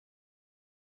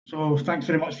So thanks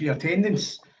very much for your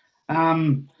attendance.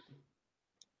 I'll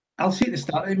say at the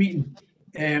start of the meeting,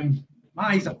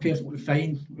 my eyes are perfectly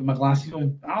fine with my glasses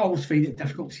on. I always find it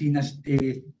difficult seeing this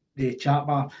the chat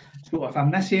bar. So if I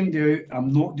miss anybody out,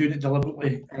 I'm not doing it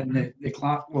deliberately, and the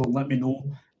clerk will let me know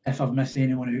if I've missed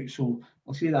anyone out. So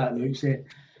I'll say that at the outset.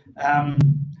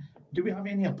 Do we have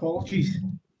any apologies?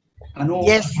 I know.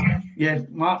 Yes. Yeah,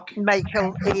 Mark.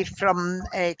 Michael from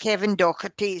Kevin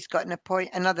Doherty's got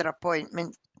another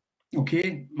appointment.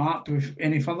 Okay, Mark, do we have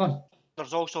any further?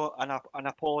 There's also an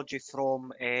apology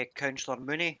from Councillor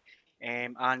Mooney,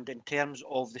 and in terms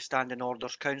of the standing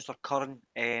orders, Councillor Curran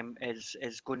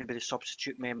is going to be the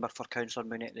substitute member for Councillor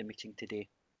Mooney at the meeting today.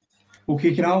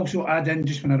 Okay, can I also add in,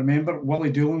 just when I remember,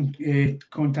 Willie Doolan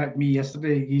contacted me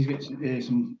yesterday. He's got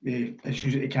some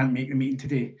issues that he can't make the meeting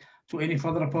today. So any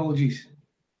further apologies?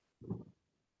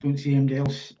 Don't see anybody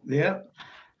else there.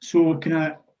 So can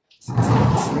I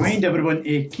remind everyone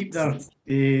to keep their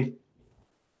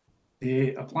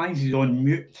appliances on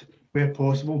mute where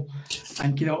possible?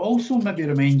 And can I also maybe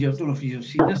remind you, I don't know if you've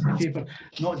seen this in the paper,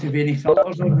 not to have any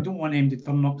filters on. We don't want them to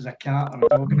turn up as a cat or a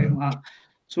dog or anything like that.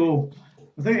 So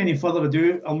without any further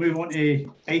ado, I'll move on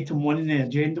to item 1 in the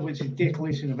agenda, which is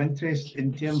declaration of interest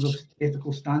in terms of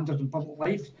ethical standards in public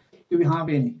life. Do we have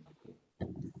any?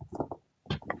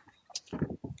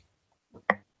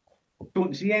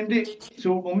 Don't see anybody.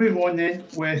 So we'll move on then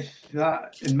with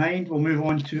that in mind. We'll move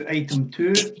on to item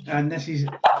 2, and this is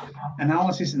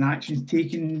analysis and actions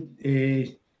taken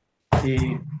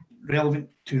relevant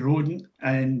to rodent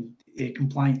and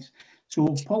compliance.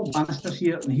 So Paul Bannister's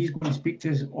here and he's going to speak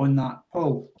to us on that.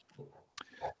 Paul.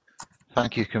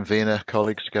 Thank you, convener.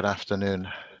 Colleagues, good afternoon.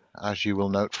 As you will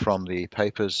note from the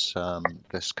papers,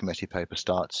 this committee paper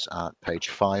starts at page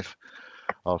 5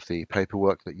 of the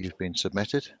paperwork that you've been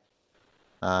submitted.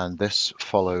 And this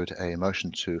followed a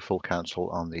motion to full council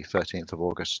on the 13th of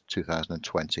August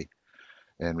 2020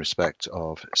 in respect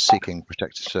of seeking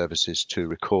protective services to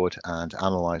record and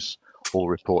analyse all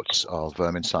reports of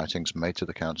vermin sightings made to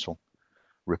the council,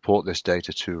 report this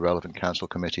data to relevant council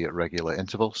committee at regular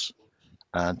intervals,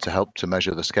 and to help to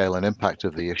measure the scale and impact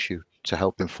of the issue to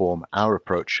help inform our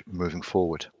approach moving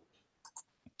forward.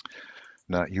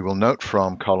 Now, you will note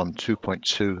from column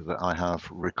 2.2 that I have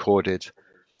recorded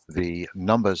the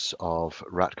numbers of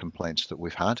rat complaints that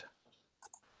we've had.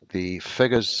 The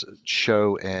figures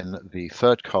show in the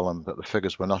third column that the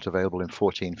figures were not available in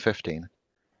 14-15,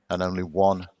 and only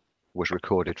one was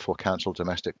recorded for council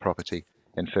domestic property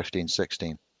in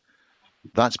 15-16.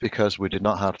 That's because we did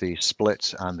not have the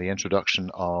split and the introduction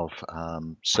of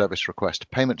service request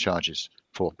payment charges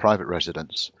for private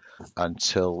residents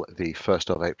until the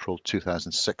 1st of April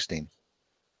 2016.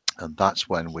 And that's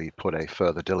when we put a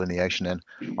further delineation in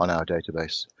on our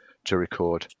database to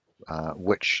record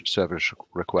which service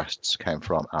requests came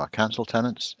from our council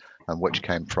tenants and which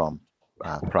came from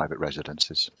private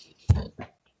residences.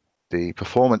 The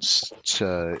performance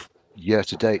year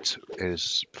to date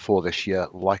is for this year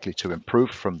likely to improve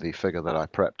from the figure that I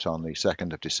prepped on the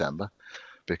 2nd of December,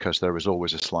 because there is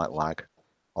always a slight lag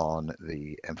on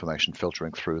the information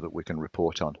filtering through that we can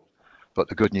report on. But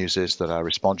the good news is that our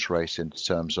response rate in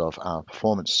terms of our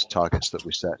performance targets that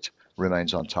we set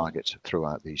remains on target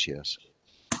throughout these years.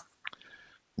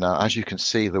 Now, as you can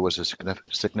see, there was a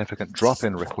significant drop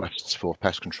in requests for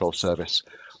pest control service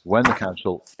when the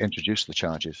council introduced the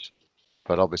charges.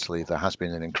 But obviously there has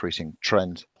been an increasing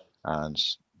trend and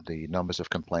the numbers of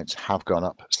complaints have gone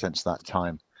up since that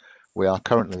time. We are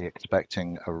currently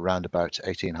expecting around about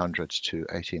 1,800 to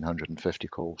 1,850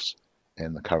 calls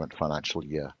in the current financial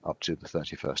year up to the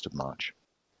 31st of March.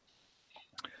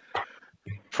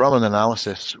 From an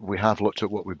analysis, we have looked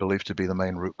at what we believe to be the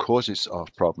main root causes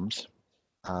of problems,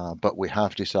 but we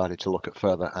have decided to look at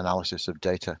further analysis of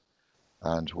data,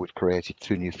 and we've created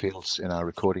 2 new fields in our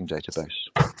recording database.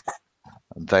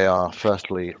 And they are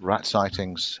firstly rat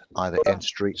sightings either in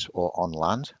street or on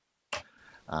land,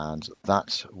 and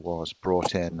that was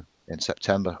brought in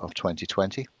September of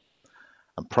 2020.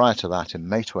 And prior to that, in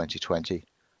May 2020,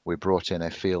 we brought in a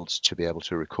field to be able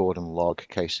to record and log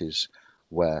cases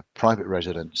where private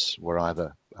residents were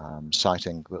either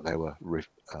citing that they were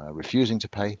refusing to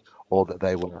pay or that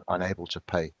they were unable to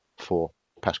pay for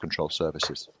pest control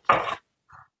services.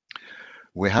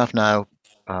 We have now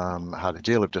had a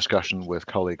deal of discussion with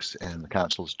colleagues in the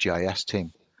council's GIS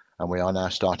team, and we are now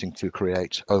starting to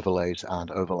create overlays and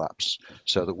overlaps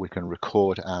so that we can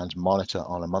record and monitor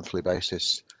on a monthly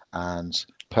basis and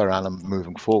per annum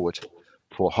moving forward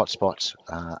for hotspot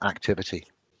activity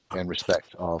in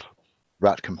respect of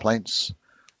rat complaints,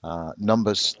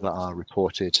 numbers that are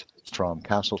reported from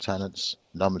council tenants,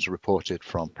 numbers reported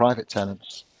from private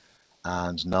tenants,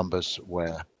 and numbers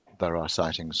where there are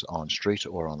sightings on street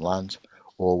or on land,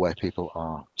 or where people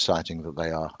are citing that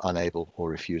they are unable or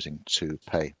refusing to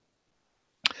pay.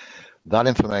 That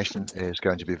information is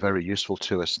going to be very useful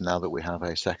to us now that we have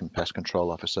a second pest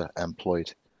control officer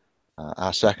employed.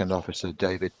 Our second officer,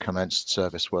 David, commenced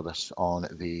service with us on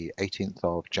the 18th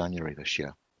of January this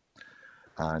year.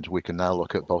 And we can now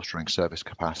look at bolstering service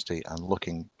capacity and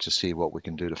looking to see what we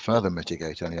can do to further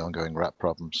mitigate any ongoing rat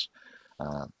problems.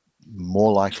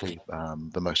 More likely,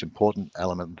 the most important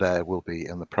element there will be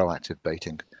in the proactive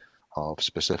baiting of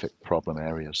specific problem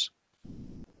areas.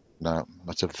 Now,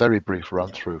 that's a very brief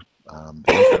run through.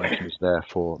 The information is there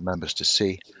for members to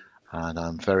see, and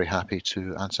I'm very happy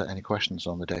to answer any questions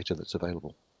on the data that's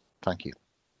available. Thank you.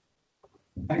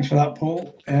 Thanks for that,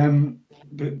 Paul.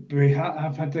 We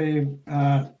have had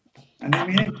an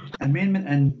amendment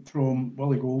in from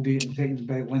Willie Goldie and seconded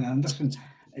by Lynn Anderson.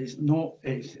 It's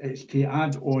to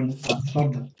add on a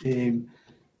third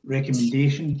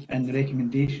recommendation in the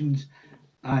recommendations,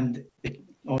 and it's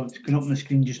going up on the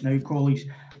screen just now, colleagues.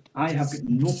 I have got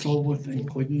no problem with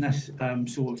including this,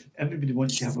 so if everybody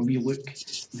wants to have a wee look,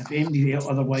 and if anybody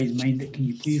otherwise mind it, can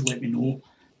you please let me know?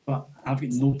 But I've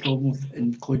got no problem with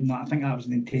including that. I think that was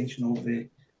the intention of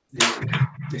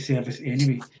the service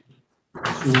anyway.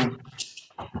 So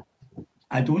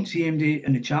I don't see anybody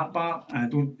in the chat bar. I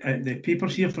don't. The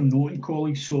paper's here for noting,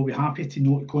 colleagues, so we're happy to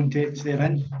note the contents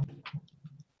therein.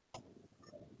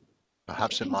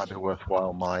 Perhaps it might be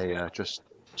worthwhile my just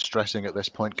stressing at this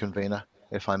point, convener,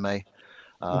 if I may.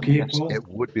 Okay, yes, Paul. it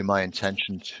would be my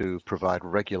intention to provide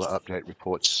regular update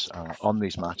reports on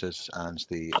these matters and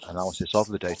the analysis of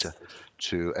the data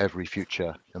to every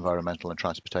future Environmental and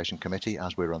Transportation Committee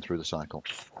as we run through the cycle.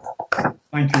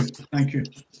 Thank you. Thank you.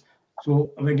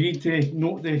 So I've agreed to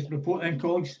note the report then,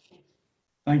 colleagues.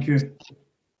 Thank you.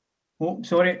 Oh,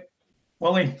 sorry,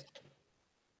 Willie.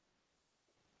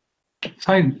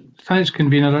 Thanks,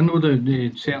 convener. I know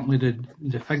that certainly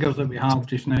the figures that we have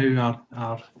just now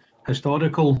are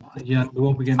historical. Yeah, we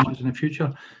won't be getting ones in the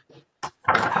future.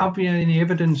 Have we any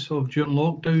evidence of during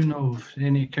lockdown of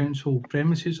any council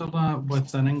premises or that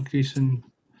with an increase in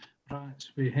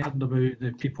rats? We heard about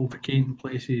the people vacating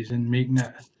places and making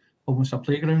it almost a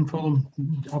playground for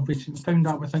them. Have we found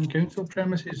that within council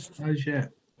premises as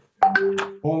yet?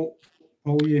 Paul,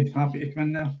 you happy to come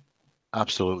in there?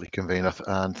 Absolutely, convener,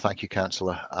 and thank you,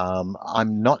 councillor.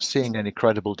 I'm not seeing any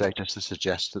credible data to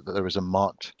suggest that there is a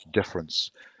marked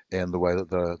difference in the way that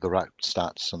the rat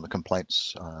stats and the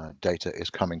complaints data is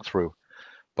coming through,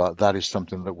 but that is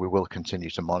something that we will continue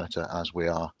to monitor as we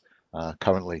are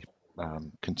currently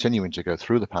continuing to go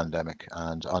through the pandemic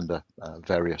and under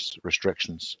various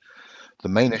restrictions. The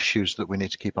main issues that we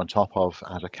need to keep on top of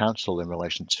as a council in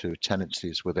relation to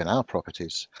tenancies within our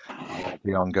properties are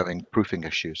the ongoing proofing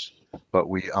issues, but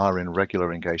we are in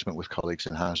regular engagement with colleagues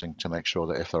in housing to make sure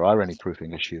that if there are any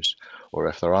proofing issues or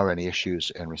if there are any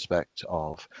issues in respect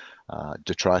of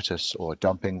detritus or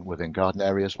dumping within garden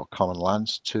areas or common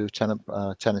lands to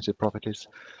tenanted properties,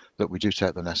 that we do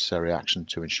take the necessary action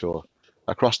to ensure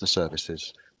across the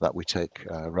services that we take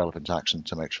relevant action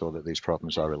to make sure that these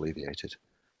problems are alleviated.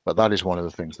 But that is one of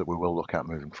the things that we will look at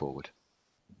moving forward.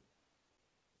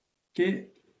 Okay.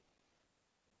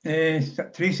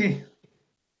 Tracy?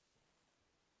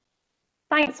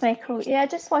 Thanks, Michael. Yeah, I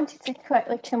just wanted to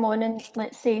quickly come on and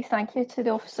let's say thank you to the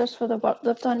officers for the work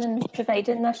they've done in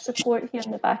providing this report here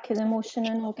in the back of the motion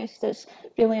in August. It's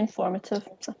really informative.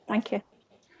 So thank you.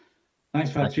 Thanks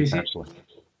for that, Tracy.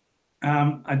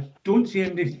 I don't see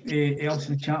anybody else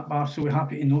in the chat bar, so we're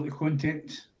happy to note the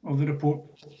contents of the report.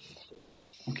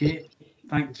 Okay,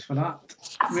 thanks for that.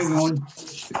 Moving on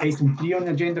to item 3 on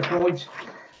the agenda, colleagues,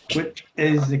 which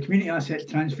is the community asset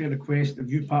transfer request of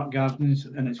View Park Gardens,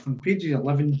 and it's from pages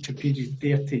 11 to pages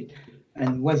 30.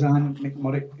 And Liz-Anne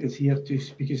McMurray is here to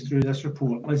speak us through this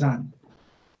report. Liz-Anne.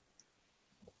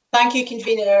 Thank you,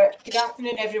 convener. Good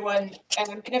afternoon, everyone.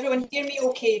 Can everyone hear me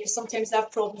okay? Because sometimes I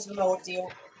have problems with my audio.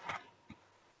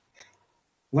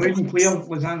 Loud and clear,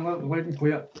 Liz-Anne, loud and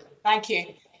clear. Thank you.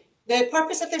 The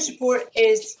purpose of this report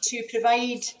is to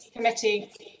provide the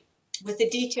committee with the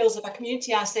details of a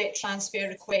community asset transfer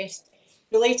request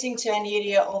relating to an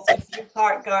area of the View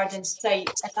Park Gardens site,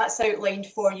 and that's outlined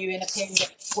for you in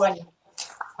Appendix 1.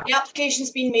 The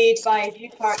application's been made by View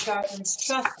Park Gardens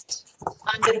Trust,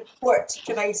 and the report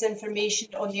provides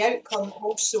information on the outcome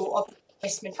also of the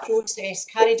investment process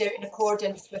carried out in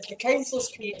accordance with the Council's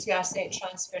community asset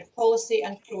transfer policy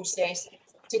and process,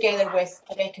 together with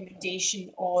a recommendation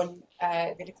on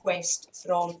the request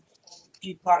from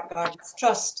View Park Gardens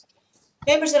Trust.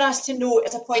 Members are asked to note,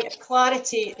 as a point of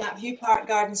clarity, that View Park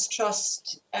Gardens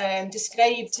Trust,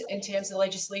 described in terms of the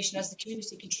legislation as the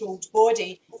community controlled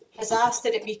body, has asked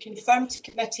that it be confirmed to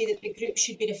committee that the group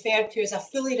should be referred to as a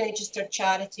fully registered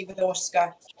charity with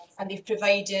OSCR, and they've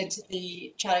provided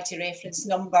the charity reference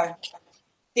number.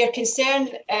 Their concern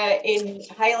in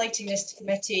highlighting this to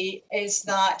committee is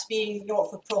that being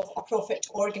not-for-profit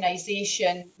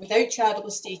organisation without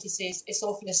charitable statuses, it's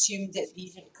often assumed that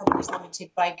these are companies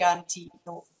limited by guarantee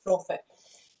not-for-profit.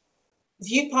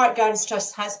 View Park Gardens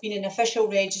Trust has been an official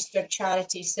registered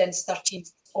charity since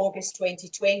 13th August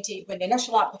 2020. When the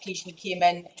initial application came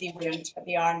in, they weren't, but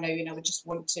they are now, and I would just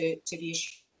want to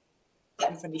reassure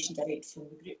that information direct from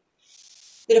the group.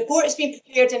 The report has been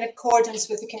prepared in accordance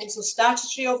with the Council's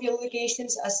statutory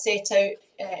obligations as set out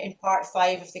in Part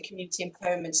 5 of the Community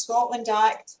Empowerment Scotland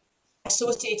Act,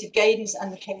 associated guidance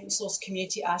and the Council's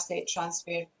Community Asset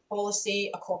Transfer Policy,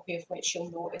 a copy of which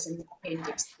you'll note is in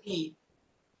Appendix 3.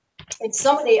 In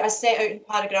summary, as set out in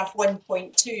paragraph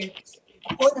 1.2,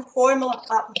 upon the formal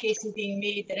application being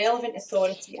made, the relevant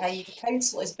authority, i.e. the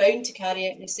Council, is bound to carry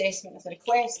out an assessment of the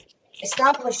request,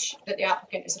 establish that the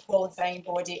applicant is a qualifying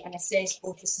body, and assess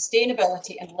both the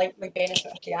sustainability and likely benefit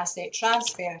of the asset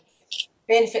transfer.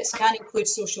 Benefits can include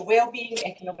social wellbeing,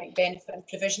 economic benefit, and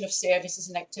provision of services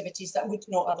and activities that would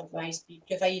not otherwise be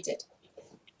provided.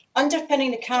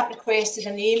 Underpinning the CAT request is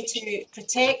an aim to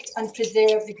protect and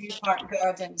preserve the View Park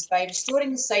Gardens by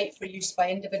restoring the site for use by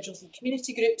individuals and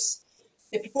community groups.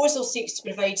 The proposal seeks to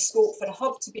provide scope for a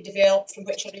hub to be developed from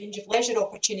which a range of leisure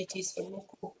opportunities for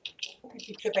local could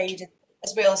be provided,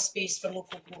 as well as space for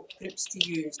local groups to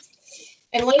use.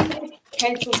 In line with the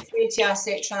Council's Community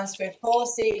Asset Transfer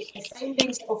Policy, the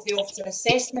findings of the Officer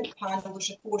Assessment Panel was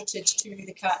reported to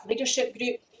the CAT Leadership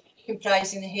Group,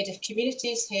 comprising the Head of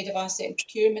Communities, Head of Asset and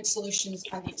Procurement Solutions,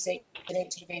 and the Executive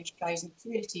Director of Enterprise and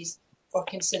Communities for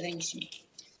consideration.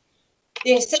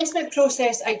 The assessment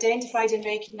process identified and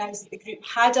recognised that the group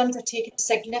had undertaken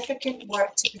significant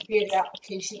work to prepare the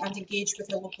application and engage with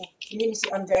the local community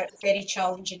under very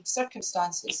challenging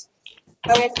circumstances.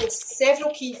 However, several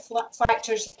key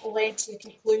factors led to the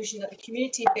conclusion that the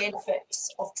community benefits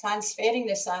of transferring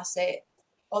this asset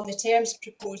on the terms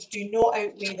proposed do not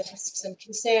outweigh the risks and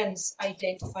concerns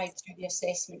identified through the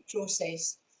assessment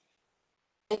process.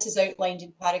 This is outlined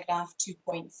in paragraph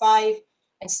 2.5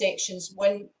 and sections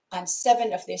 1 and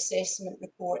 7 of the assessment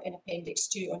report in Appendix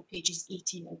 2 on pages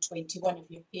 18 and 21 of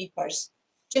your papers.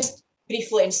 Just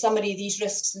briefly, in summary, these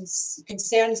risks and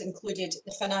concerns included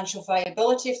the financial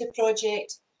viability of the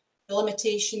project, the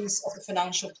limitations of the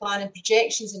financial plan and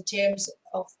projections in terms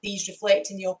of these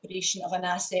reflecting the operation of an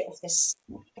asset of this.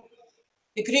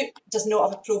 The group does not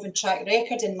have a proven track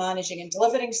record in managing and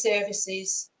delivering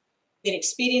services. Their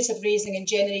experience of raising and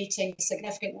generating a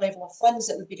significant level of funds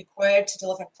that would be required to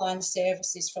deliver planned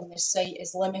services from this site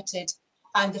is limited,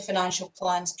 and the financial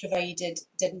plans provided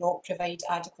did not provide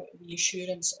adequate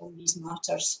reassurance on these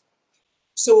matters.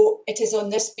 So it is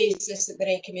on this basis that the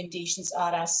recommendations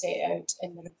are as set out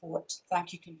in the report.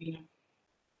 Thank you, Convener.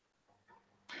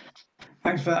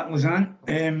 Thanks for that,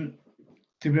 Lisanne.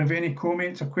 Do we have any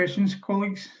comments or questions,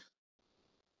 colleagues?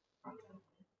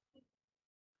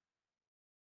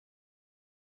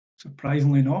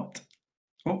 Surprisingly not.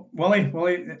 Oh, Willie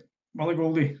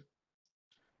Goldie.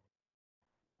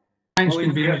 Thanks, Willie,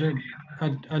 Convener.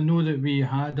 I know that we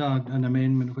had an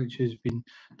amendment which has been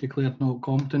declared not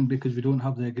competent because we don't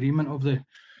have the agreement of the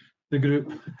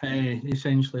group,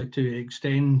 essentially to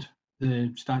extend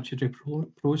the statutory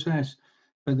process.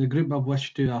 But the group have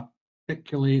wished to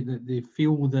articulate that they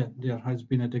feel that there has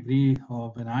been a degree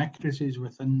of inaccuracies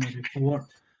within the report,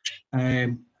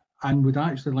 and would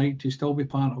actually like to still be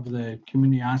part of the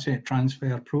community asset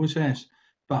transfer process,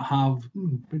 but have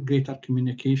greater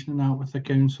communication in that with the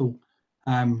council.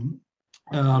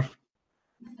 Our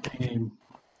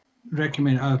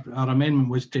amendment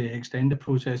was to extend the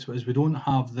process, but as we don't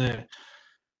have the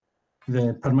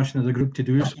permission of the group to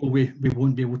do so, we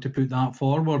won't be able to put that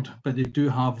forward, but they do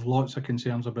have lots of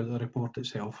concerns about the report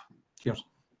itself. Cheers.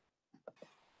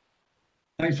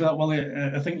 Thanks for that, Willie.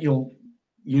 I think you'll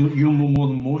know more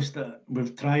than most that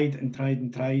we've tried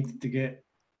to get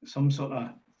some sort of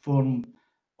form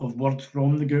of words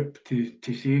from the group to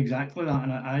say exactly that,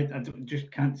 and I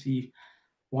just can't see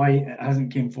why it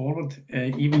hasn't came forward.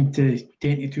 Even to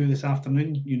 10:02 this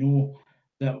afternoon, you know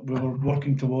that we were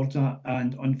working towards that,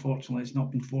 and unfortunately it's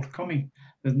not been forthcoming.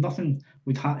 There's nothing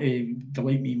would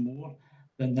delight me more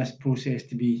than this process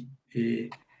to be, to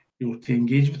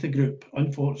engage with the group.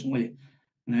 Unfortunately,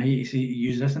 and I hate to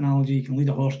use this analogy, you can lead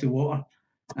a horse to water,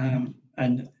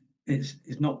 and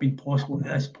it's not been possible at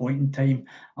this point in time.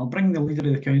 I'll bring the leader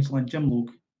of the council in, Jim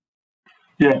Logue.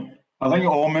 Yeah, I think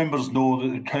all members know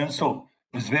that the council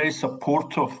is very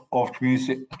supportive of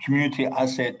community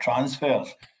asset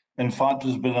transfers. In fact,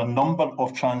 there's been a number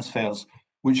of transfers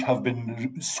which have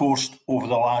been sourced over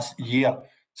the last year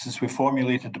since we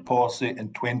formulated the policy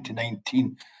in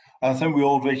 2019. I think we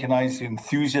all recognise the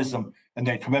enthusiasm and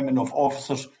the commitment of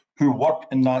officers who work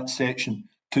in that section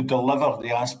to deliver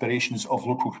the aspirations of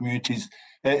local communities.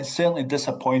 It's certainly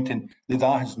disappointing that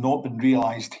that has not been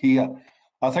realised here.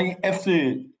 I think if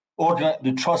the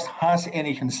Trust has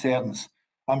any concerns,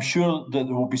 I'm sure that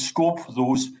there will be scope for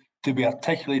those to be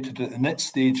articulated at the next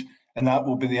stage, and that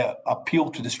will be the appeal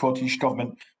to the Scottish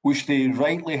Government, which they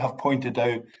rightly have pointed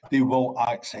out they will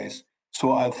access.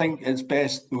 So I think it's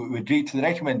best that we agree to the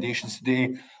recommendations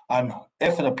today, and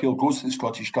if an appeal goes to the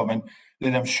Scottish Government,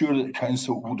 then I'm sure that the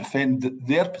Council will defend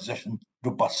their position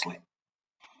robustly.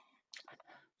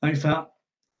 Thanks for that.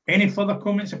 Any further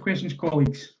comments or questions,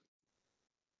 colleagues?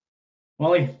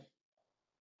 Wally?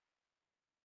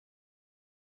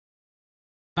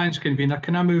 Thanks, Convener.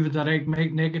 Can I move a direct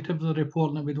negative of the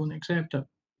report that we don't accept it?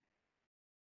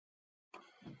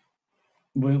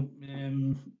 Well,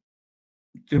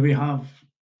 do we have,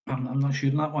 I'm not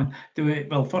sure on that one. Do we,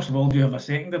 well, first of all, do you have a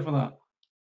seconder for that?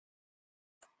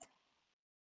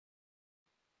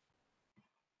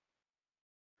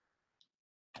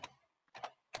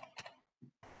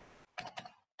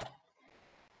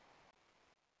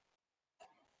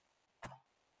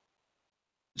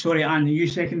 Sorry, Anne, you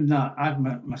seconded that. I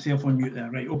had myself on mute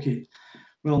there. Right, okay.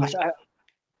 Well,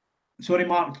 sorry,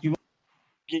 Mark.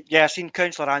 Yeah, I've seen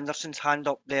Councillor Anderson's hand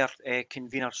up there,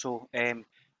 Convener, so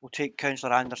we'll take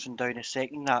Councillor Anderson down a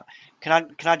second. That can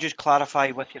I just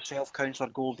clarify with yourself, Councillor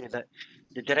Goldie, that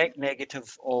the direct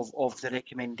negative of the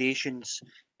recommendations,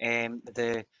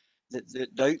 the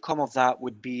outcome of that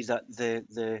would be that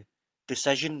the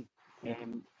decision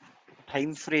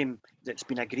time frame that's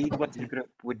been agreed with the group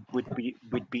would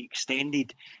be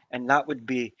extended, and that would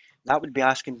be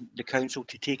asking the council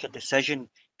to take a decision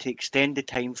to extend the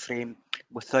time frame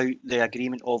without the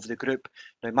agreement of the group.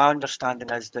 Now, my understanding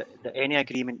is that any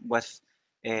agreement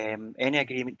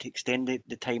to extend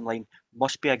the timeline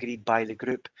must be agreed by the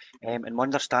group, and my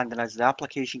understanding is the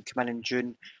application came in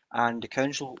June, and the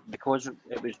council, because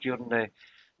it was during the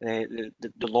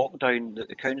lockdown, that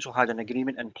the council had an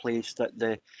agreement in place that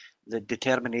the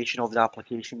determination of the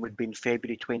application would be in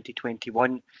February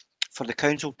 2021. For the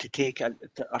council to take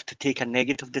a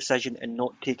negative decision and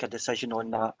not take a decision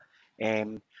on that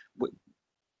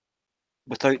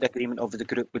without the agreement of the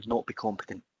group would not be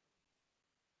competent.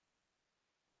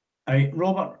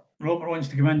 Robert wants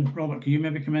to come in. Robert, can you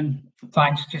maybe come in?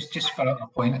 Thanks. Just for a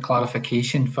point of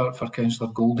clarification for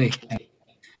Councillor Goldie.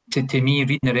 To me,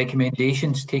 reading the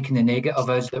recommendations, taking the negative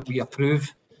is that we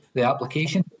approve the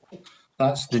application.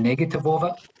 That's the negative of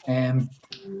it.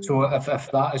 So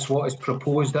if that is what is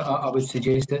proposed, I would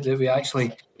suggest that we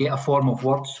actually get a form of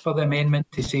words for the amendment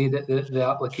to say that the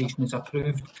application is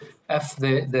approved. If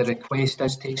the request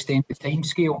is to extend the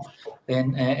timescale,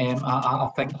 then I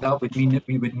think that would mean that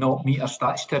we would not meet our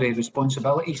statutory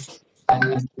responsibilities.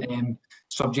 And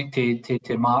subject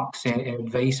to Mark's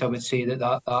advice, I would say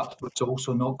that was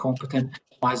also not competent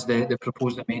as the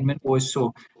proposed amendment was.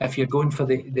 So if you're going for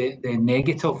the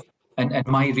negative, and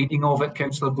my reading of it,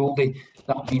 Councillor Goldie,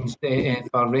 that means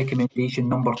for recommendation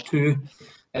number 2,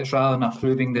 it's rather than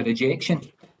approving the rejection,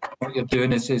 what you're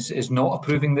doing is not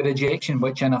approving the rejection,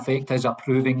 which in effect is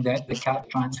approving the CAT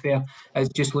transfer. It's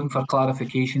just looking for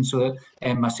clarification so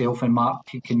that myself and Mark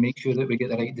can make sure that we get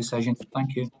the right decision.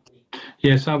 Thank you.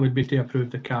 Yes, that would be to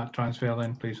approve the CAT transfer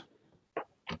then, please.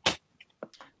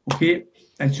 Okay,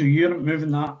 and so you're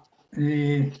moving that.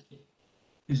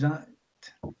 Is that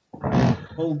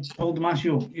Paul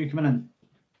Damasio, you coming in?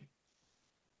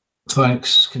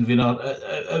 Thanks, Convener.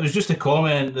 It was just a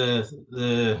comment.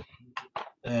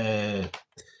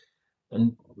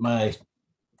 In my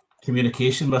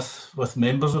communication with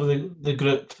members of the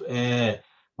group,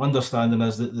 understanding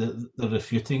is that they're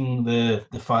refuting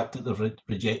the fact that they've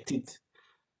rejected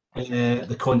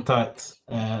the contact.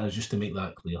 Just to make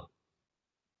that clear.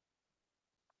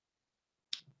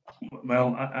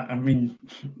 Well, I mean,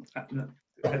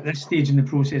 at this stage in the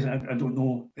process, I don't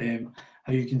know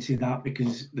how you can say that,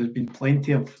 because there's been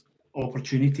plenty of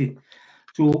opportunity.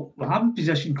 So we have a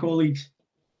position, colleagues.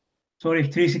 Sorry,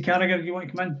 Tracy Carragher, you want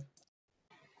to come in?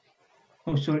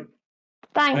 Oh, sorry.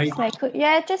 Thanks, right. Michael.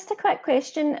 Yeah, just a quick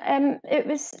question. It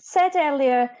was said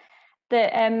earlier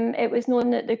that it was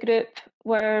known that the group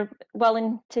were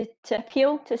willing to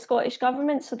appeal to Scottish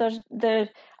Government. So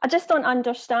I just don't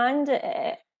understand.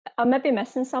 I may be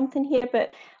missing something here,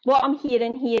 but what I'm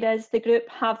hearing here is the group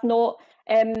have not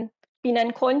been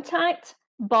in contact,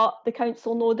 but the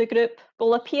council know the group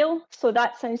will appeal. So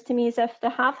that sounds to me as if they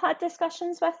have had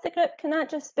discussions with the group. Can that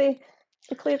just be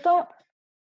cleared up?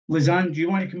 Lisanne, do you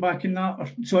want to come back in that? Or,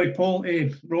 sorry, Paul,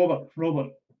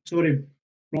 Robert. Sorry,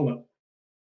 Robert.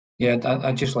 Yeah,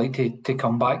 I'd just like to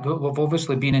come back. We've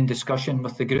obviously been in discussion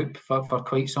with the group for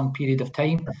quite some period of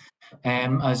time.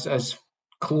 As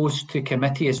close to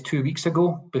committee as 2 weeks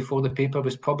ago, before the paper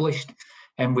was published,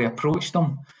 and we approached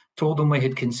them, told them we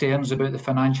had concerns about the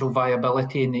financial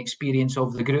viability and the experience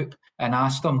of the group, and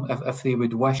asked them if they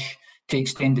would wish to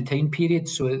extend the time period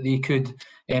so that they could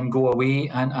go away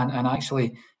and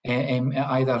actually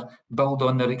either build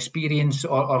on their experience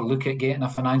or look at getting a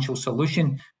financial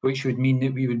solution, which would mean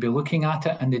that we would be looking at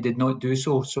it, and they did not do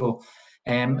so. So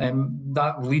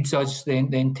that leads us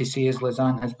then to say, as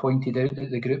Lisanne has pointed out,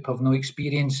 that the group have no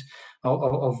experience of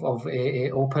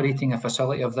operating a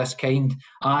facility of this kind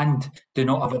and do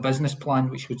not have a business plan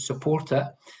which would support it.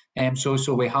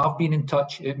 So we have been in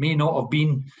touch. It may not have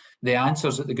been the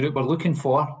answers that the group were looking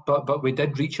for, but we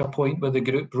did reach a point where the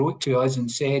group wrote to us and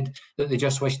said that they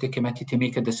just wished the committee to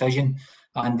make a decision,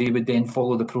 and they would then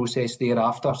follow the process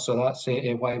thereafter. So that's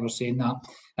why we're saying that.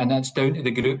 And that's down to the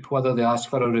group whether they ask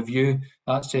for a review.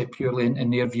 That's purely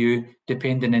in their view,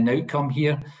 depending on the outcome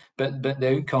here. But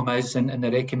the outcome is, and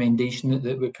the recommendation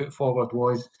that we put forward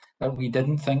was that we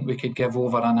didn't think we could give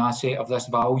over an asset of this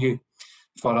value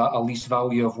for a lease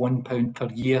value of £1 per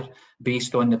year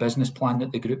based on the business plan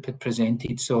that the group had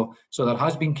presented. So there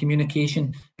has been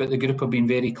communication, but the group have been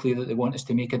very clear that they want us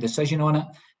to make a decision on it.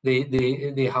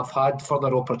 They have had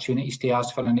further opportunities to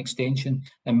ask for an extension,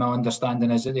 and my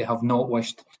understanding is that they have not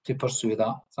wished to pursue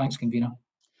that. Thanks, Convener.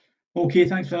 Okay,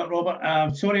 thanks for that,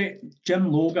 Robert. Sorry, Jim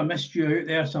Logue, I missed you out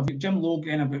there. So I've got Jim Logue,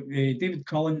 then I've got David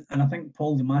Cullen, and I think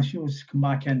Paul Damasio's come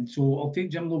back in. So I'll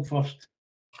take Jim Logue first.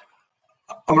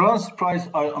 I'm rather surprised.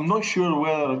 I'm not sure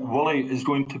whether Woolley is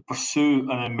going to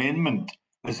pursue an amendment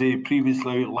as he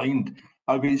previously outlined.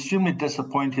 I'd be extremely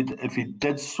disappointed if he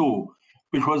did so,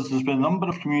 because there's been a number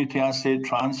of community asset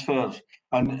transfers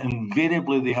and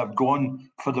invariably they have gone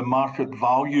for the market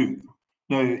value.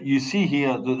 Now, you see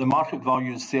here that the market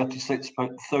value is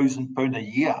 £36,000 a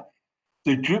year.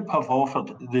 The group have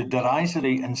offered the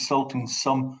derisory insulting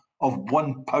sum of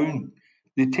 £1.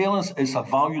 They tell us it's a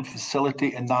valued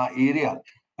facility in that area,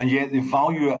 and yet they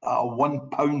value it at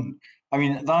 £1. I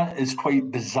mean, that is quite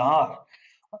bizarre.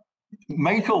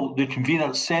 Michael, the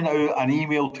convener, sent out an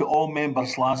email to all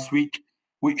members last week,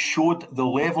 which showed the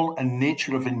level and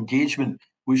nature of engagement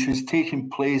which has taken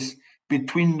place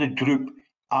between the group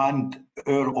and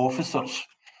our officers.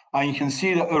 And you can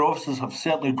see that our officers have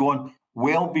certainly gone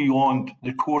well beyond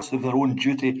the course of their own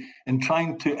duty in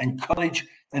trying to encourage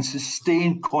and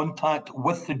sustain contact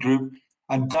with the group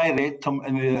and direct them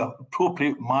in the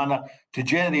appropriate manner to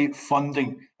generate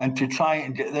funding and to try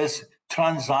and get this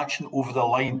transaction over the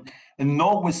line. And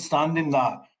notwithstanding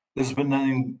that, there's been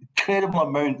an incredible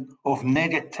amount of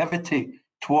negativity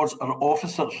towards our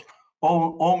officers,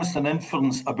 almost an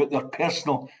inference about their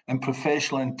personal and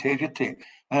professional integrity.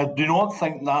 And I do not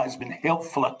think that has been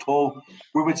helpful at all.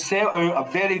 We would set out a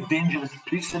very dangerous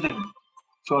precedent.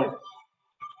 Sorry.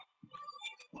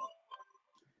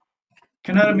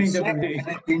 Can I remind everybody? A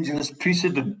very dangerous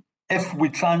precedent if we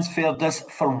transfer this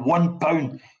for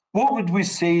 £1. What would we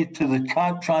say to the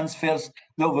CAT transfers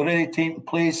that have already taken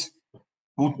place?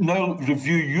 We'll now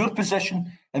review your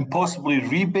position and possibly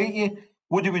rebate you.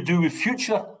 What do we do with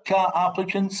future CAT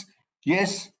applicants?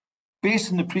 Yes,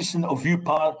 based on the precedent of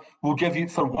UPAR, we'll give you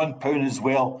it for £1 as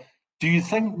well. Do you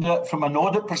think that from an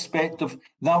audit perspective,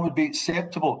 that would be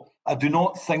acceptable? I do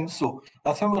not think so.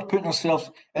 I think we're putting ourselves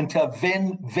into a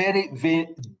very, very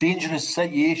dangerous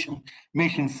situation,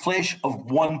 making flesh of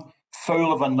one,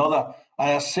 foul of another.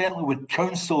 And I certainly would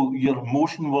counsel your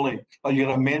motion, Woolley, or your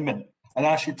amendment, and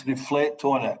ask you to reflect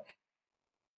on it.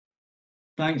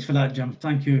 Thanks for that, Jim.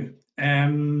 Thank you.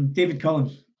 David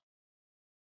Cullen.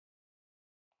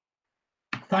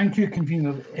 Thank you,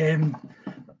 Convener.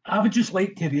 I would just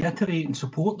like to reiterate and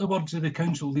support the words of the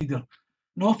council leader.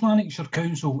 North Lanarkshire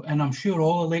Council, and I'm sure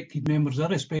all elected members,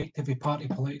 irrespective of party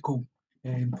political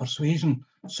persuasion,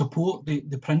 support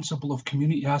the principle of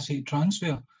community asset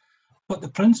transfer. But the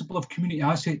principle of community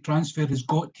asset transfer has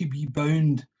got to be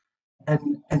bound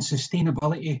in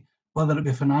sustainability, whether it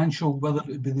be financial, whether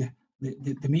it be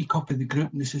the makeup of the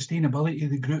group and the sustainability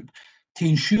of the group, to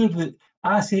ensure that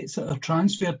assets that are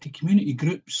transferred to community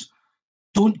groups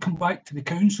don't come back to the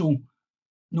council,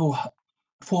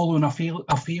 following a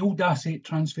failed asset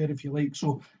transfer, if you like.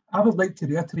 So I would like to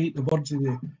reiterate the words of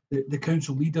the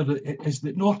council leader, is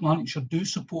that North Lanarkshire do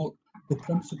support the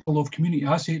principle of community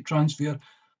asset transfer,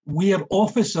 where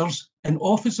officers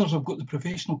have got the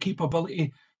professional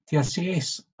capability to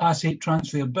assess asset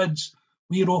transfer bids,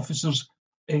 where officers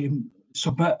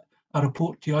submit a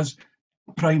report to us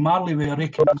primarily with a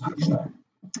recommendation.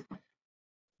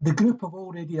 The group have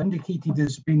already indicated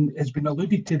has been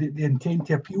alluded to the intent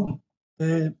to appeal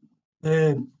the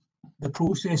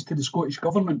process to the Scottish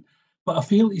Government, but I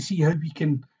fail to see how we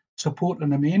can support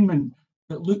an amendment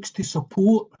that looks to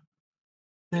support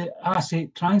the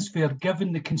asset transfer,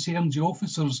 given the concerns of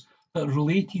officers that are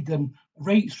related and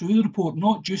right through the report,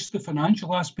 not just the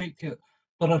financial aspect of it.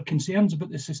 There are concerns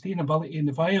about the sustainability and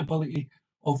the viability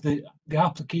of the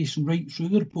application right through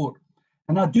the report.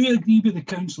 And I do agree with the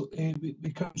councillor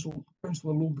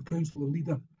Loeb, the councillor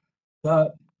leader,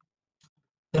 that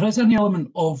there is an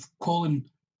element of calling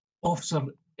officer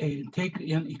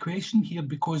integrity into question here,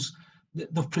 because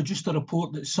they've produced a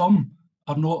report that some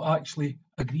are not actually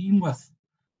agreeing with.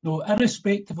 Now,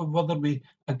 irrespective of whether we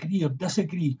agree or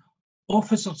disagree,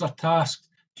 officers are tasked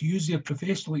to use their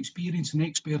professional experience and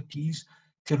expertise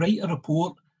to write a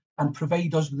report and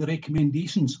provide us with the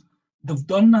recommendations. They've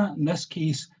done that in this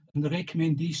case, and the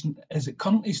recommendation as it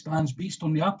currently stands, based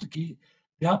on the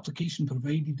application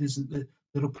provided, is that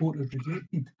the report is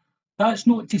rejected. That's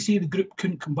not to say the group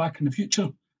couldn't come back in the future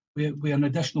with an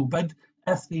additional bid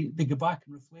if they go back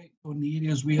and reflect on the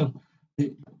areas where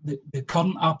the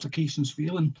current application's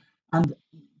failing. And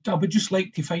I would just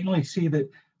like to finally say that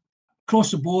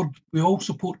across the board, we all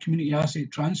support community asset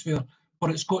transfer,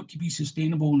 but it's got to be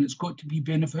sustainable and it's got to be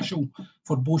beneficial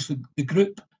for both the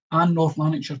group and North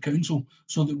Lanarkshire Council,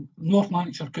 so that North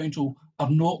Lanarkshire Council are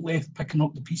not left picking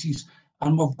up the pieces.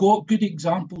 And we've got good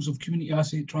examples of community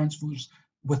asset transfers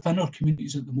within our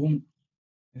communities at the moment.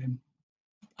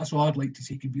 That's all I'd like to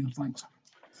say, Convener. Thanks.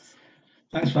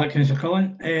 Thanks for that, Councillor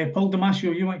Cullen. Paul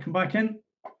Damasio, you want to come back in?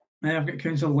 I've got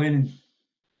Councillor Lennon.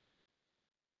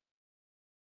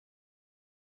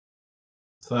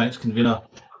 Thanks, Convener.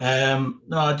 No,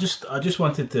 I just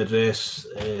wanted to address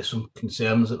some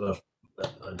concerns that were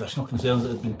additional concerns that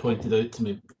have been pointed out to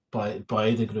me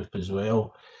by the group as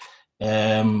well.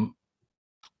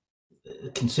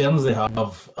 Concerns they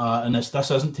have, and this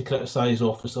isn't to criticise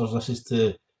officers. This is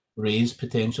to raise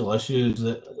potential issues.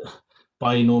 That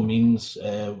by no means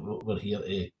we're here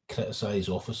to criticise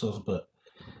officers, but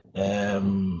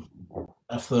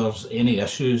if there's any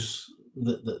issues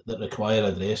that require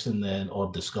addressing then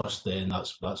or discussed, then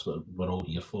that's what we're all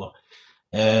here for.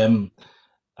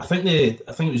 I think it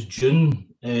was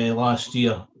June last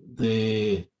year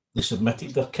they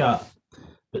submitted their CAT,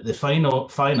 but the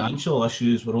financial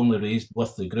issues were only raised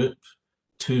with the group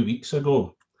 2 weeks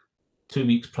ago, 2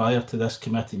 weeks prior to this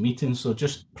committee meeting, so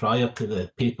just prior to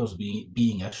the papers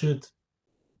being issued.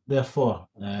 Therefore,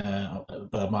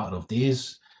 by a matter of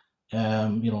days, you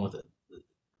know,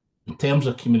 in terms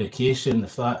of communication,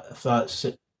 if that's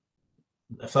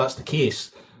the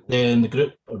case, then the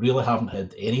group really haven't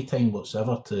had any time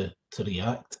whatsoever to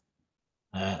react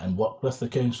and work with the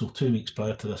council 2 weeks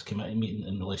prior to this committee meeting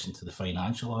in relation to the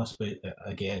financial aspect.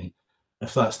 Again,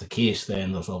 if that's the case,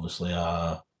 then there's obviously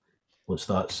a, what's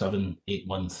that, 7-8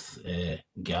 month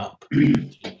gap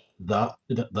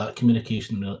that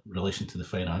communication in relation to the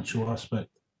financial aspect.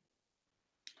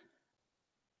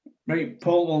 Right,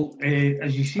 Paul, well,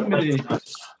 as you see with the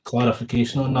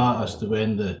clarification on that as to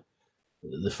when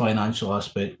the financial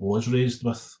aspect was raised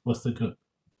with the group.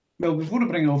 Well, before I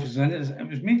bring officers in, it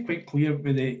was made quite clear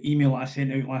with the email I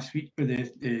sent out last week with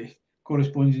the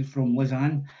correspondence from Liz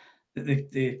Ann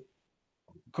that the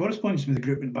correspondence with the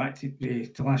group went back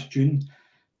to last June,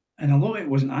 and a lot of it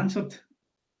wasn't answered.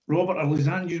 Robert or Liz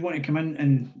Ann, do you want to come in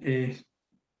and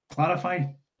clarify?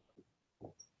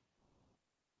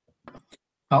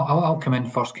 I'll come in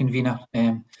first, Convener.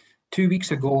 2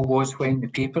 weeks ago was when the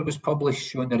paper was published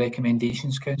showing the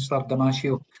recommendations, Councillor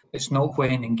Damasio. It's not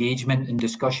when engagement and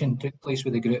discussion took place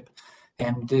with the group.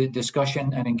 The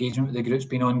discussion and engagement with the group's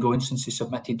been ongoing since they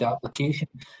submitted the application,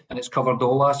 and it's covered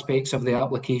all aspects of the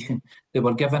application. They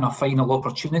were given a final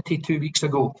opportunity 2 weeks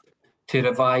ago to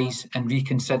revise and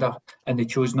reconsider, and they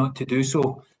chose not to do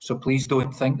so. So please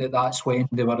don't think that that's when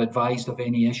they were advised of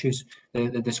any issues.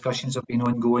 The discussions have been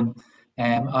ongoing.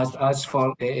 As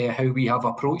for how we have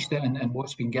approached it and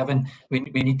what's been given, we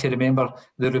need to remember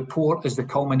the report is the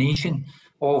culmination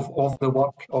of the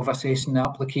work of assessing the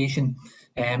application.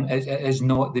 It is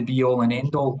not the be-all and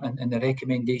end-all, and the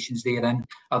recommendations therein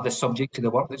are the subject to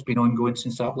the work that's been ongoing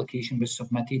since the application was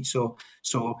submitted. So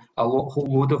a whole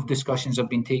load of discussions have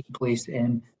been taking place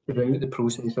throughout the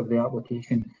process of the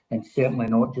application, and certainly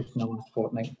not just in the last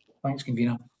fortnight. Thanks,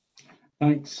 convener.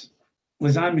 Thanks.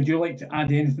 Lisanne, would you like to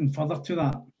add anything further to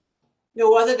that?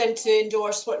 No, other than to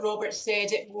endorse what Robert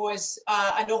said, it was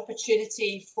an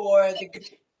opportunity for the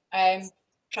group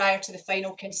prior to the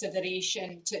final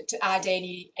consideration to add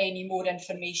any more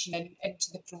information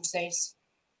into the process.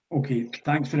 Okay,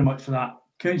 thanks very much for that.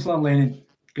 Councillor Lennon.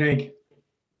 Greg.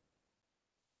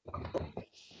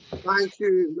 Thank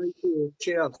you,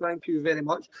 Chair. Thank you very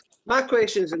much. My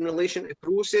question is in relation to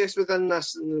process within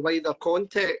this in the wider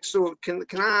context. So can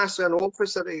I ask an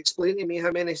officer to explain to me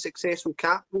how many successful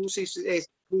CAT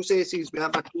processes we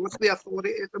have across the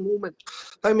authority at the moment?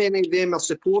 How many of them are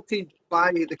supported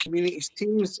by the community's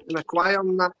teams in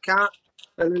acquiring that CAT?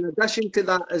 And in addition to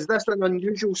that, is this an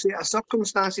unusual set of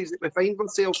circumstances that we find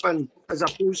ourselves in as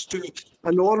opposed to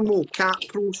a normal CAT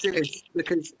process?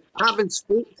 Because having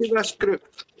spoke to this group,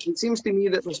 it seems to me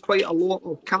that there's quite a lot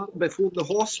of CAT before the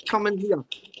horse coming here.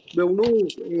 We'll no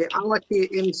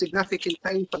allocate any significant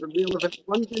time for the relevant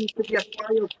funding to be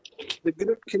acquired. The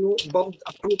group cannot build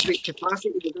appropriate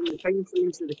capacity within the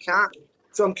timeframes of the CAT.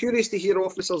 So I'm curious to hear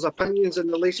officers' opinions in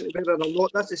relation to whether or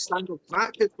not this is standard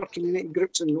practice for community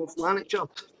groups in North Lanarkshire.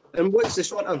 And what's the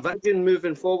sort of vision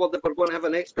moving forward that we're going to have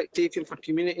an expectation for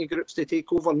community groups to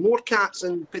take over more CATs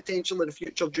and potentially in the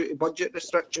future due to budget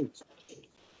restrictions?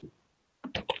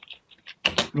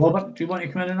 Robert, do you want to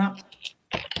come in on that?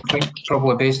 I think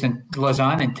probably based in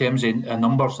Lisanne in terms of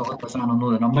numbers, so Lisanne will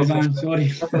know the numbers. Lisanne, sorry.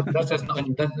 This is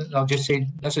not, I'll just say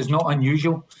this is not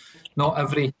unusual. Not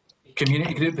every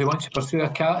community group who wants to pursue a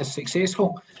CAT is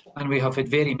successful, and we have had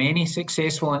very many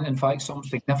successful and in fact some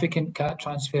significant CAT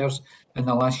transfers in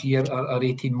the last year or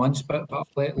 18 months, but I'll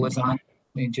let Lisanne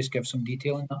just give some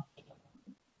detail on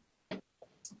that.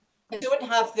 I don't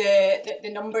have the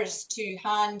numbers to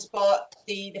hand, but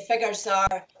the figures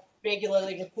are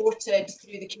regularly reported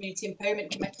through the Community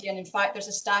Empowerment Committee, and in fact there's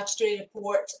a statutory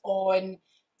report on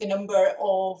the number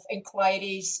of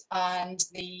inquiries and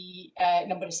the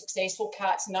number of successful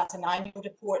CATs, and that's an annual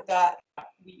report that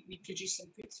we produce and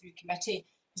put through committee,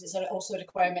 because it's also a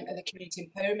requirement of the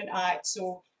Community Empowerment Act,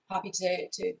 so happy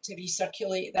to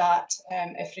recirculate that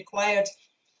if required.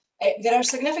 There are a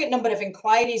significant number of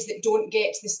inquiries that don't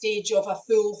get to the stage of a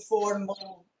full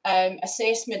formal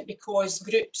assessment because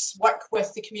groups work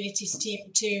with the communities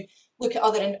team to look at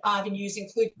other avenues,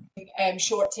 including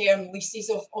short-term leases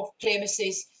of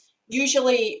premises.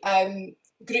 Usually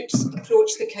groups approach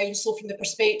the council from the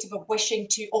perspective of wishing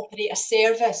to operate a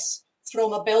service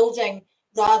from a building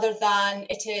rather than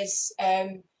it is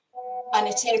an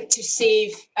attempt to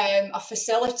save a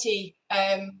facility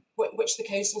which the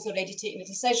council's already taken a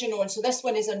decision on. So this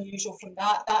one is unusual from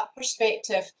that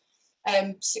perspective.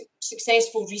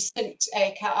 Successful recent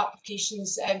CAT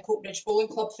applications, Coatbridge Bowling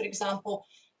Club, for example,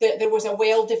 there was a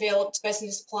well-developed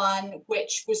business plan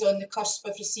which was on the cusp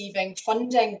of receiving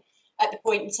funding at the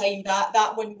point in time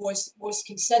that one was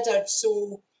considered.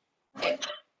 So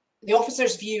the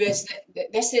officer's view is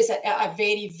that this is at a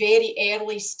very, very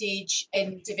early stage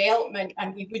in development,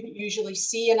 and we wouldn't usually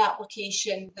see an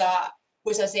application that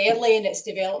was as early in its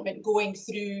development going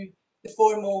through the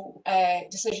formal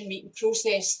decision-making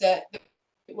process that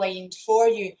outlined for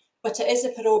you. But it is a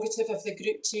prerogative of the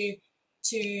group to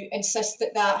insist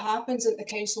that happens, and the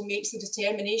council makes a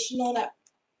determination on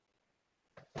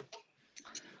it.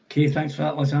 Okay, thanks for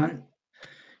that, Lisanne.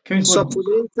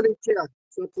 Supplementary, Chair.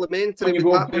 Supplementary.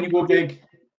 When you go, Greg.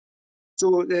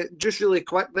 So just really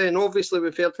quick then, obviously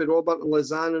we've heard from Robert and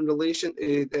Lisanne in relation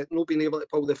to not being able to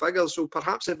pull the figures, so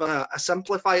perhaps if I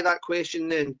simplify that question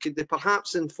then, could they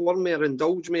perhaps inform me or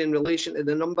indulge me in relation to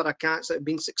the number of CATs that have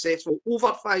been successful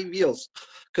over 5 years?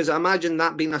 Because I imagine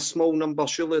that being a small number,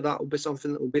 surely that will be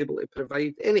something that will be able to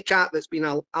provide. Any CAT that's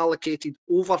been allocated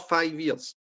over 5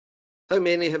 years, how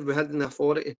many have we had in the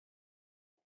authority?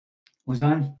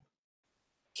 Lisanne?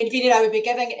 Convener, I would be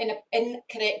giving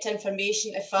incorrect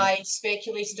information if I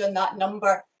speculated on that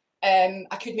number.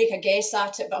 I could make a guess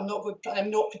at it, but I'm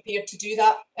not prepared to do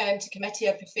that to committee.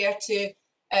 I prefer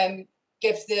to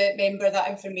give the member that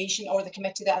information or the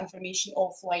committee that information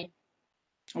offline.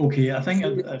 Okay, I think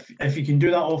if you can do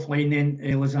that offline then,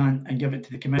 Lisanne, and give it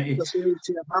to the committee. I'm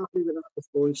happy with that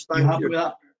response. Thank you. Happy with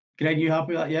that? Greg, you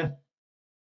happy with that, yeah?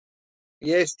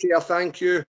 Yes, Chair, thank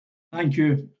you. Thank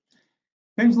you.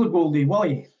 Councillor Goldie,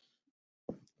 Willie.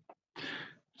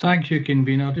 Thank you,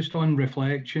 convener. Just on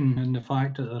reflection and the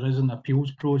fact that there is an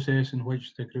appeals process in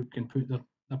which the group can put their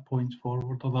points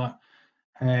forward to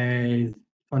that.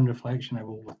 On reflection, I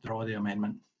will withdraw the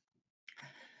amendment.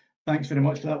 Thanks very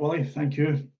much for that, Willie. Thank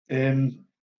you.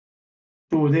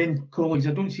 So then, colleagues,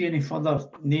 I don't see any further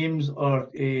names or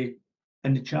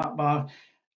in the chat bar.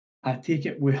 I take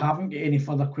it we haven't got any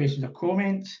further questions or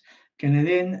comments. Can I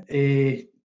then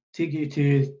take you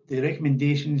to the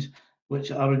recommendations,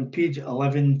 which are on page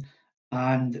 11,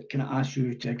 and can I ask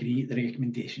you to agree the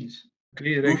recommendations?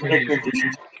 Agree the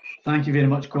recommendations. Thank you very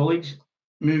much, colleagues.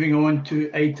 Moving on to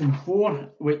item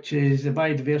 4, which is the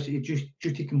biodiversity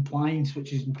duty compliance,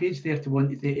 which is on page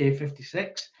 31 to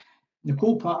 56.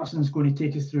 Nicole Patterson is going to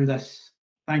take us through this.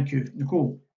 Thank you,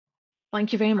 Nicole.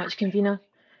 Thank you very much, Convener.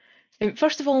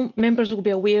 First of all, members will be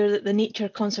aware that the Nature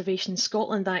Conservation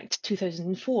Scotland Act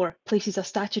 2004 places a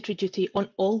statutory duty on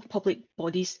all public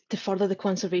bodies to further the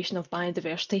conservation of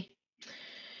biodiversity.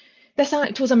 This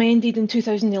Act was amended in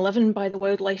 2011 by the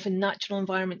Wildlife and Natural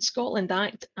Environment Scotland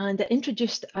Act, and it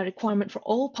introduced a requirement for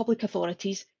all public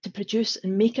authorities to produce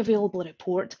and make available a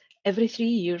report every 3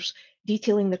 years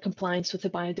detailing their compliance with the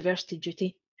biodiversity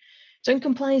duty. So in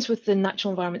compliance with the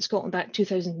Natural Environment Scotland Act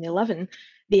 2011,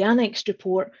 the annexed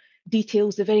report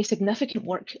details the very significant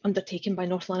work undertaken by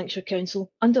North Lanarkshire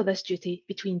Council under this duty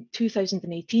between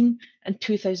 2018 and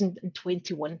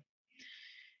 2021.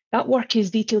 That work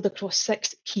is detailed across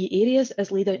 6 key areas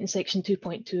as laid out in section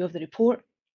 2.2 of the report.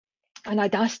 And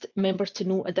I'd asked members to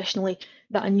note additionally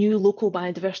that a new local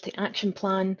biodiversity action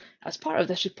plan as part of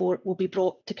this report will be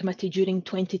brought to committee during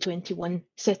 2021,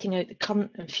 setting out the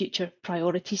current and future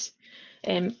priorities.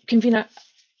 Convener,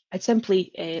 I'd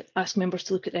simply ask members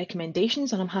to look at the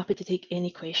recommendations, and I'm happy to take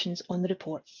any questions on the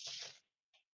report.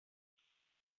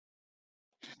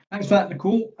 Thanks for that,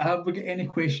 Nicole. Have we got any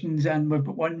questions? And we've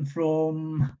got one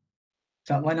from, is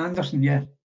that Lynn Anderson? Yeah.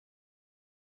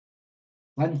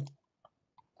 Lynn.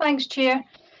 Thanks, Chair.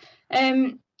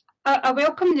 I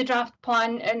welcome the draft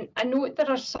plan, and I note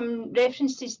there are some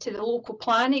references to the local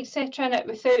plan, etc., in it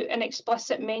without an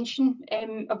explicit mention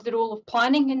of the role of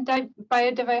planning in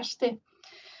biodiversity.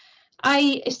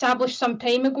 I established some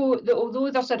time ago that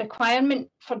although there's a requirement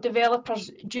for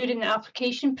developers during the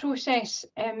application process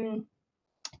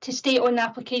to state on the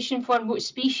application form what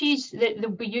species that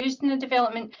will be used in the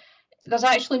development, there's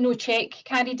actually no check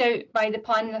carried out by the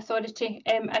planning authority.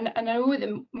 And I know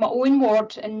that my own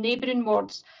ward and neighbouring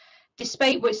wards,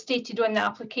 despite what's stated on the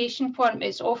application form,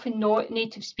 it's often not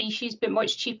native species, but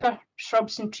much cheaper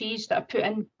shrubs and trees that are put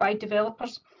in by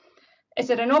developers. Is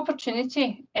there an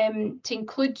opportunity to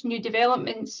include new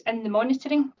developments in the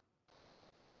monitoring?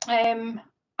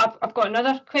 I've got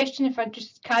another question if I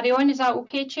just carry on. Is that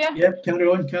okay, Chair? Yep, carry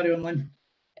on, Lynn.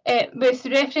 With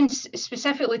reference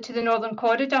specifically to the Northern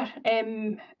Corridor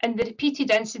and the repeated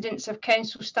incidents of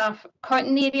council staff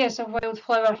cutting areas of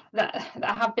wildflower that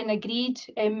have been agreed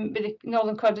with the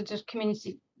Northern Corridor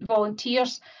community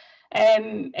volunteers,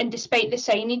 and despite the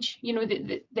signage, you know,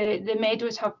 the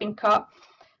meadows have been cut.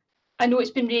 I know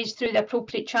it's been raised through the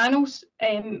appropriate channels,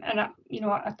 and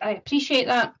I appreciate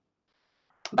that.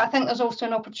 But I think there's also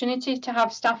an opportunity to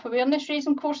have staff awareness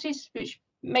raising courses, which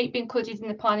might be included in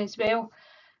the plan as well.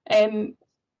 And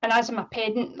as I'm a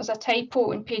pedant, there's a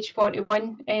typo on page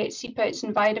 41. SEPA, it's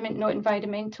environment, not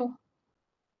environmental.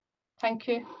 Thank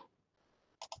you.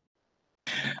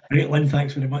 Great, Lynn,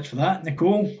 thanks very much for that.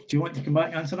 Nicole, do you want to come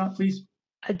back and answer that, please?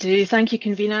 I do. Thank you,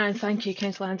 Convener, and thank you,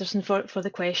 Councillor Anderson, for the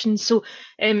question. So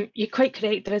you're quite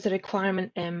correct. There is a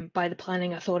requirement by the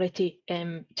planning authority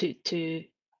to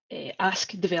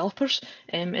ask developers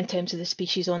in terms of the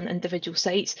species on individual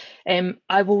sites.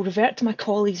 I will revert to my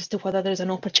colleagues as to whether there's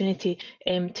an opportunity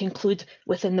to include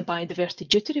within the biodiversity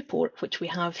duty report, which we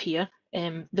have here,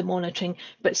 the monitoring,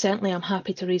 but certainly I'm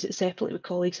happy to raise it separately with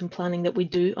colleagues in planning that we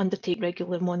do undertake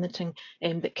regular monitoring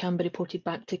that can be reported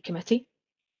back to committee.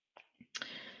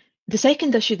 The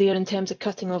second issue there in terms of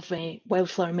cutting of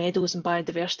wildflower meadows and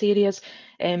biodiversity areas,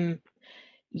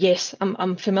 yes,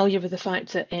 I'm familiar with the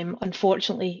fact that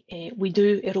unfortunately we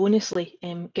do erroneously,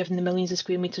 given the millions of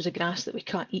square metres of grass that we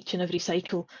cut each and every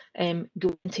cycle,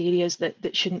 go into areas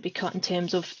that shouldn't be cut in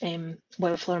terms of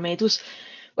wildflower meadows.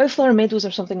 Wildflower meadows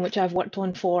are something which I've worked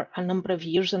on for a number of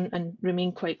years and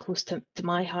remain quite close to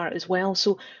my heart as well.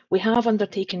 So we have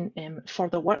undertaken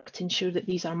further work to ensure that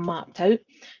these are mapped out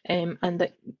and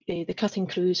that the cutting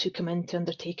crews who come in to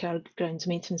undertake our grounds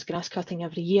maintenance grass cutting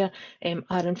every year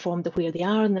are informed of where they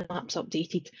are and the map's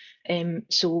updated.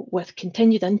 So with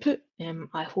continued input,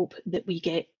 I hope that we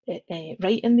get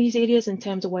right in these areas in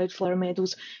terms of wildflower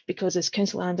meadows, because as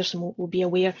Councillor Anderson will be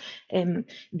aware,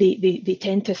 they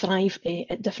tend to thrive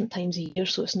at different times of year,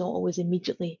 so it's not always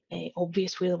immediately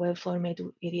obvious where the wildflower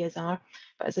meadow areas are.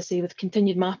 But as I say, with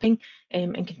continued mapping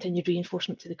and continued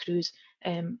reinforcement to the crews,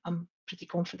 I'm pretty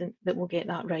confident that we'll get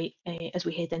that right as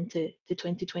we head into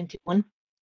 2021.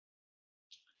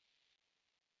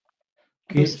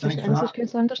 Okay, thanks for that.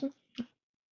 Councillor Anderson.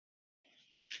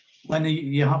 Lynn, are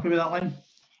you happy with that, Lynn?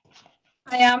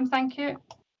 I am, thank you.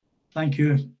 Thank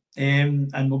you.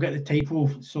 And we'll get the typo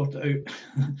sorted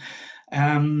out.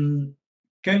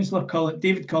 Councillor Cullen,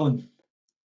 David Cullen.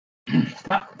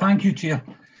 Thank you, Chair.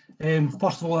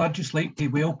 First of all, I'd just like to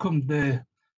welcome the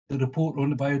report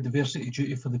on the biodiversity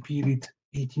duty for the period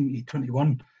 18 to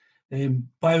 21.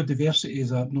 Biodiversity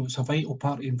is it's a vital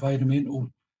part of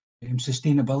environmental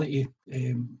sustainability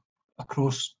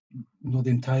across the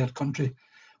entire country.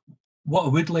 What I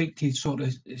would like to sort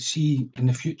of see in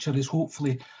the future is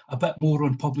hopefully a bit more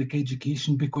on public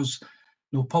education, because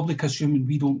public assuming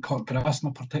we don't cut grass in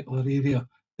a particular area,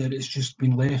 that it's just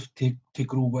been left to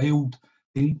grow wild.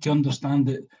 They need to understand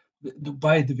that the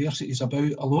biodiversity is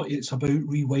about it's about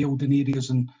rewilding areas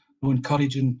and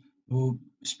encouraging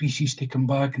species to come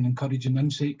back, and encouraging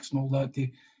insects and all that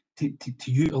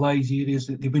to utilise areas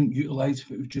that they wouldn't utilise if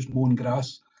it was just mowing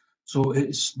grass. So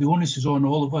it's the onus is on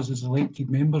all of us as elected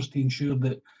members to ensure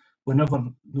that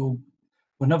whenever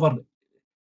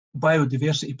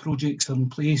biodiversity projects are in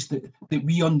place, that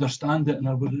we understand it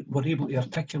and we're able to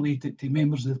articulate it to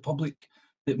members of the public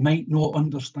that might not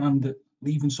understand that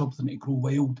leaving something to grow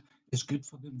wild is good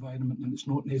for the environment, and it's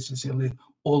not necessarily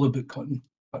all about cutting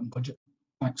budget.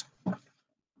 Thanks.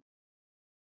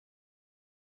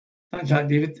 Thanks,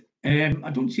 David. I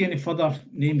don't see any further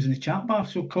names in the chat bar,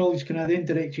 so colleagues, can I then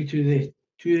direct you to the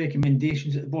two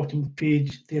recommendations at the bottom of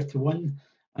page 31,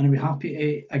 and I'll be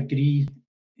happy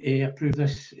to approve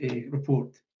this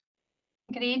report.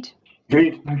 Agreed.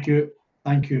 Agreed. Thank you.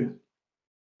 Thank you.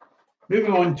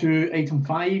 Moving on to item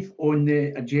 5 on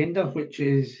the agenda, which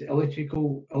is electric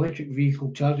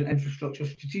vehicle charging infrastructure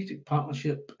strategic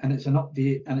partnership, and it's an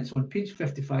update, and it's on page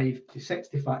 55 to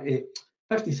 65,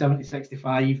 57 to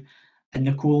 65. And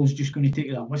Nicole's just going to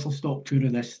take a whistle-stop tour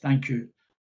of this. Thank you.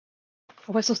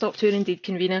 A whistle-stop tour indeed,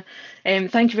 convener.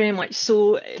 Thank you very much.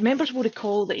 So members will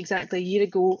recall that exactly a year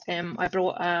ago I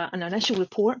brought an initial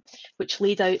report which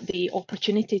laid out the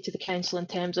opportunity to the council in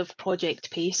terms of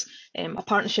project pace, a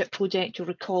partnership project. You'll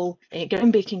recall a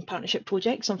groundbreaking partnership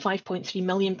project, some £5.3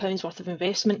 million worth of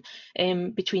investment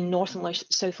between North and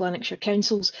South Lanarkshire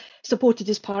councils, supported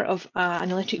as part of an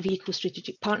electric vehicle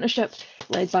strategic partnership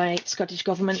led by Scottish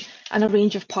Government and a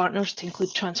range of partners to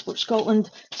include Transport Scotland,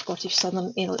 Scottish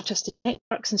Southern Electricity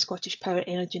Networks and Scottish Power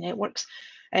Energy Networks.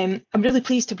 I'm really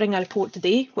pleased to bring a report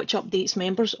today which updates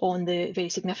members on the very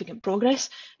significant progress,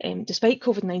 despite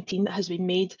COVID-19, that has been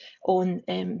made on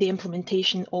the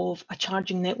implementation of a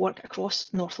charging network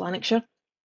across North Lanarkshire.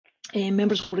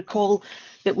 Members will recall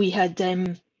that we had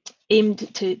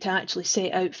aimed to actually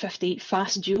set out 50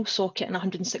 fast dual socket and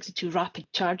 162 rapid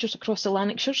chargers across the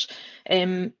Lanarkshires.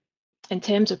 In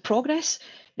terms of progress,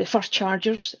 the first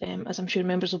chargers, as I'm sure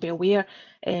members will be aware,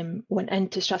 went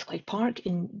into Strathclyde Park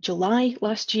in July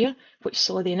last year, which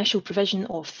saw the initial provision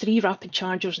of 3 rapid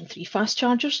chargers and 3 fast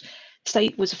chargers. The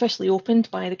site was officially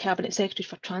opened by the Cabinet Secretary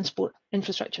for Transport,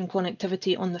 Infrastructure and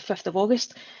Connectivity on the 5th of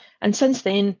August. And since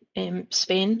then,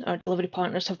 Spen, our delivery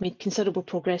partners, have made considerable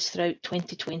progress throughout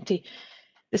 2020.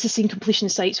 This has seen completion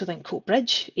of sites within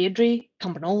Coatbridge, Airdrie,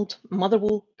 Cumbernauld,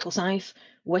 Motherwell, Kilsyth,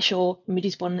 Wishaw,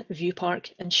 Moodiesburn, View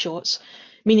Park and Shotts,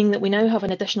 meaning that we now have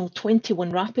an additional 21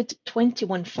 rapid,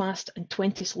 21 fast and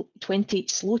 20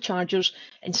 slow chargers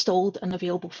installed and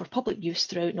available for public use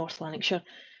throughout North Lanarkshire.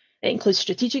 It includes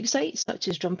strategic sites such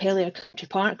as Drumpellier Country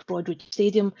Park, Broadwood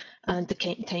Stadium and the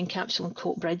Kent Time Capsule in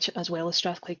Coatbridge, as well as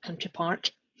Strathclyde Country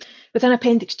Park. Within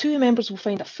Appendix 2, members will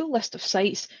find a full list of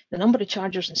sites, the number of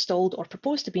chargers installed or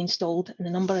proposed to be installed, and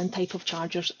the number and type of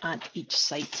chargers at each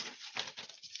site.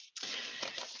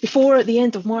 Before the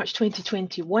end of March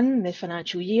 2021, the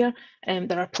financial year,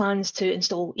 there are plans to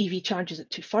install EV chargers at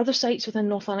 2 further sites within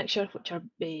North Lanarkshire, which are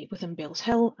within Bells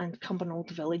Hill and Cumbernauld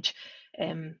Village.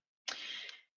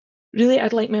 Really,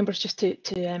 I'd like members just to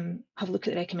have a look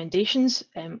at the recommendations,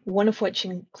 one of which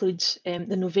includes the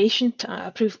novation to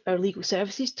approve our legal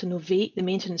services to novate the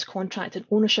maintenance contract and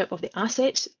ownership of the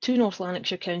assets to North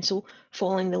Lanarkshire Council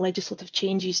following the legislative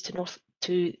changes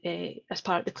as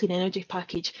part of the Clean Energy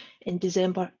Package in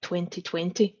December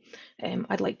 2020.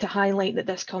 I'd like to highlight that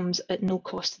this comes at no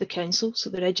cost to the Council. So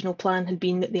the original plan had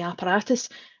been that the apparatus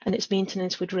and its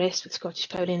maintenance would rest with Scottish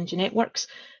Power Energy Networks.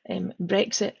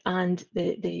 Brexit and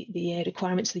the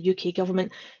requirements of the UK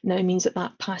Government now means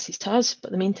that passes to us,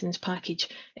 but the maintenance package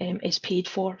is paid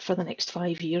for the next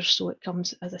 5 years. So it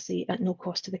comes, as I say, at no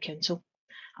cost to the Council.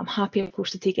 I'm happy, of course,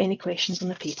 to take any questions on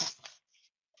the paper.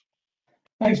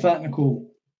 Thanks for that,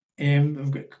 Nicole.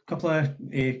 We've got a couple of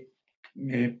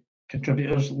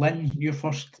contributors. Lynn, you're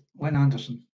first. Lynn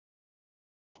Anderson.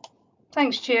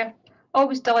 Thanks, Chair.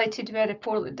 Always delighted with a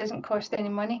report that doesn't cost any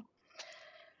money.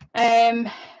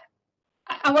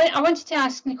 I wanted to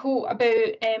ask Nicole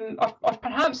about, or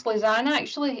perhaps Lisanne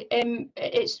actually,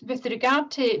 it's with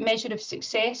regard to measure of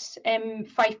success,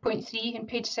 5.3 on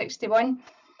page 61.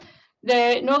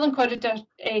 The Northern Corridor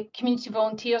community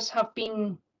volunteers have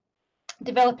been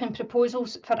developing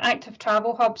proposals for active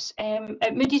travel hubs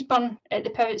at Moodiesburn, at the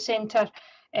Pivot Centre,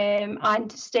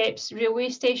 and Steps railway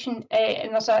station,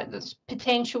 and there's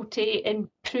potential to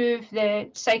improve the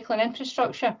cycling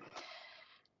infrastructure,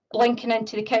 linking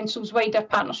into the council's wider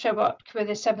partnership work with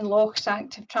the Seven Lochs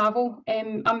active travel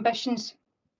ambitions.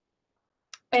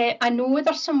 I know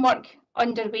there's some work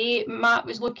underway. Matt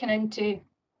was looking into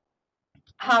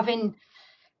having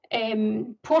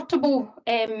portable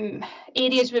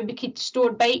areas where we could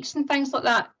store bikes and things like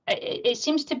that. It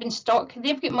seems to have been stuck.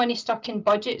 They've got money stuck in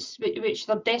budgets which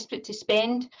they're desperate to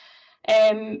spend.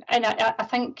 And I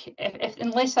think if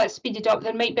unless that's speeded up,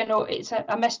 there might be it's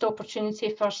a missed opportunity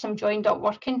for some joined up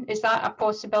working. Is that a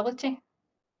possibility?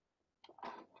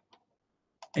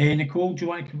 Nicole, do you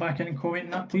want to come back in and comment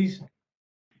on that, please?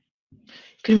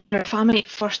 If I might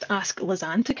first ask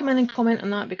Lisanne to come in and comment on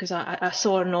that, because I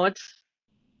saw her nod.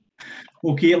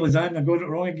 Okay, Lisanne, I got it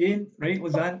wrong again. Right,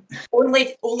 Lisanne?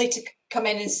 Only to come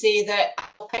in and say that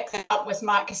I'll pick that up with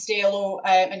Matt Costello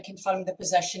and confirm the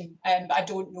position. But I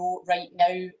don't know right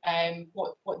now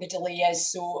what the delay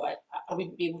is, so I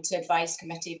wouldn't be able to advise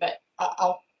committee, but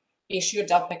I'll be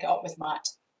assured I'll pick it up with Matt.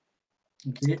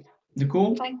 Okay.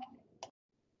 Nicole?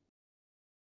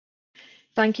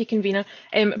 Thank you, convener.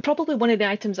 Probably one of the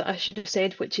items that I should have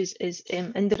said, which is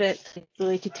indirectly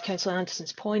related to Councillor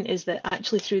Anderson's point, is that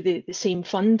actually through the same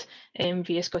fund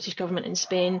via Scottish Government and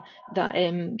Spain, that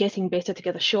Getting Better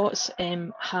Together Shots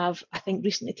have, I think,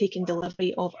 recently taken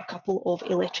delivery of a couple of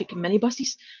electric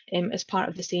minibuses as part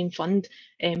of the same fund,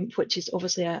 which is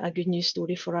obviously a good news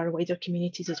story for our wider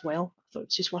communities as well. I thought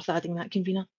it's just worth adding that,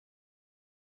 convener.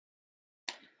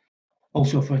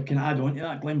 Also, if I can add on to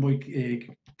that, Glenboy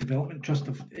Development Trust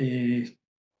are in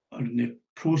the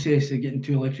process of getting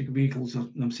 2 electric vehicles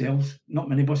themselves, not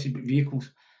minibuses but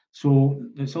vehicles. So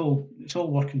it's all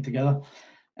working together.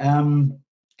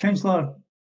 Councillor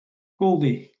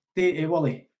Goldie,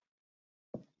 Willie.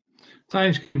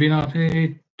 Thanks,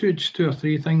 convener. Just 2 or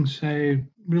 3 things.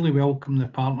 Really welcome the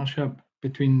partnership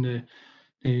between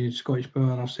the Scottish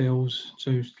Power, ourselves,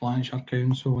 South Lanarkshire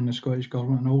Council and the Scottish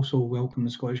Government, and also welcome the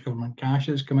Scottish Government cash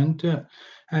that's come into it.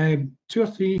 2 or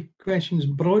 3 questions.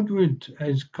 Broadwood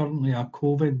is currently a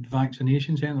COVID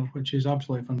vaccination centre, which is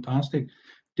absolutely fantastic.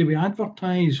 Do we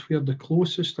advertise where the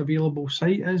closest available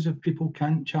site is if people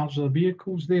can't charge their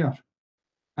vehicles there?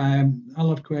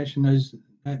 Other question is,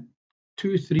 at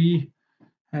 2.3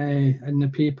 in the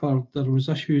paper, there was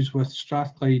issues with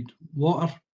Strathclyde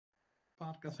Water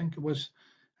Park, I think it was,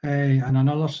 and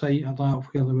another site of that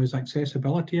where there was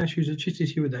accessibility issues. It's just to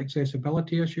see what the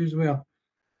accessibility issues were.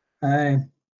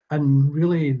 And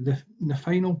really the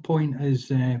final point is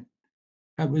it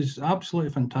was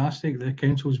absolutely fantastic. The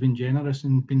council's been generous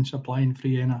and been supplying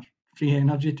free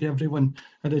energy to everyone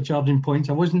at the charging points.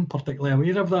 I wasn't particularly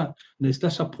aware of that, and it's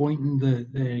disappointing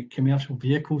that the commercial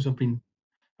vehicles have been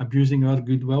abusing our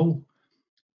goodwill.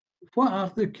 What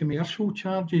are the commercial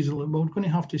charges? We're going to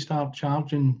have to start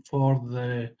charging for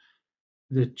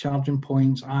the charging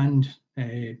points and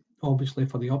obviously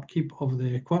for the upkeep of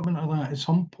the equipment of that at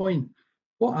some point.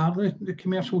 What are the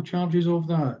commercial charges of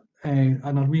that? And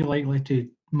are we likely to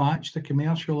match the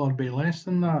commercial or be less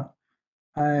than that?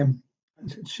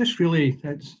 It's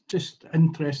just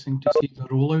interesting to see the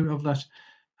rollout of this.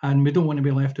 And we don't want to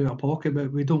be left out of pocket,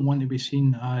 but we don't want to be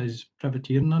seen as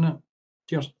privateering in it.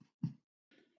 Cheers.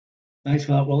 Thanks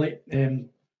for that, Willie.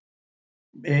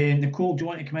 Nicole, do you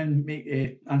want to come in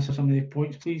and answer some of the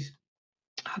points, please?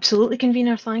 Absolutely,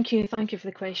 convener. Thank you. Thank you for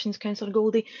the questions, Councillor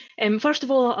Goldie. First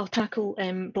of all, I'll tackle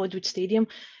Broadwood Stadium.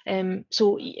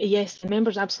 So yes, the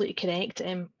member's absolutely correct.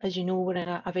 As you know, we're in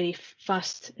a very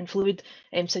fast and fluid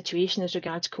situation as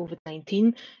regards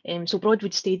COVID-19. So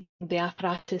Broadwood Stadium, the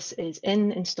apparatus is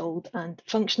installed and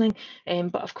functioning,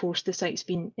 but of course the site's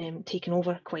been taken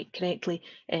over quite correctly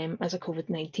as a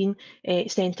COVID-19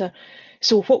 centre.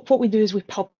 So what we do is we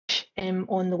publish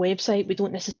on the website. We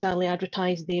don't necessarily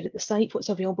advertise there at the site what's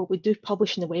available. We do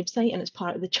publish on the website, and it's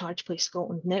part of the Charge Place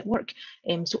Scotland network.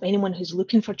 So anyone who's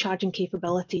looking for charging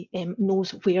capability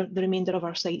knows where the remainder of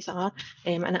our sites are,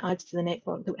 and it adds to the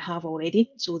network that we have already,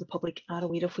 so the public are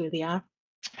aware of where they are.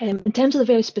 In terms of the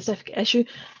very specific issue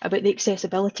about the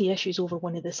accessibility issues over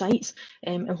one of the sites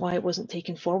and why it wasn't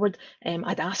taken forward,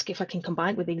 I'd ask if I can come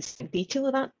back with the exact detail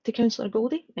of that to Councillor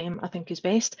Goldie, I think is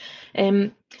best.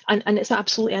 And it's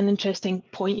absolutely an interesting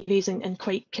point you raise and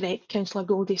quite correct, Councillor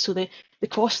Goldie. So the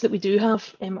costs that we do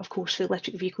have, of course, for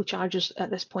electric vehicle chargers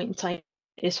at this point in time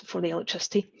is for the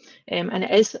electricity, and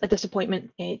it is a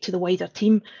disappointment to the wider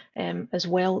team as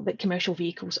well that commercial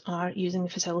vehicles are using the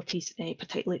facilities,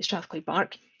 particularly at Strathclyde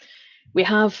Park. We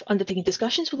have undertaken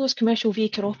discussions with those commercial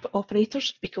vehicle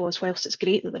operators because whilst it's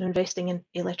great that they're investing in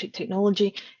electric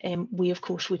technology, we of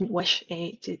course wouldn't wish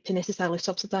to necessarily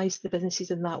subsidise the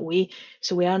businesses in that way.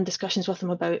 So we are in discussions with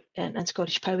them about, and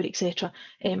Scottish Power, etc.,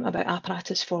 about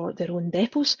apparatus for their own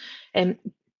depots.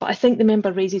 But I think the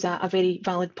member raises a very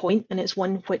valid point, and it's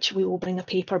one which we will bring a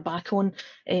paper back on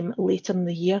later in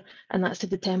the year, and that's to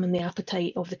determine the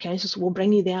appetite of the council. So we'll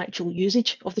bring you the actual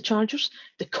usage of the chargers,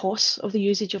 the costs of the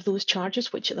usage of those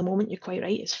chargers, which at the moment, you're quite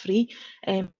right, is free,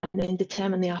 and then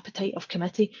determine the appetite of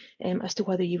committee as to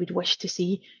whether you would wish to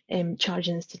see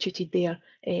charging instituted there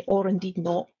or indeed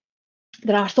not.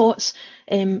 There are thoughts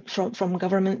from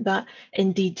government that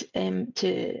indeed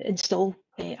to install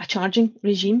a charging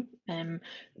regime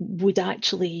would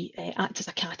actually act as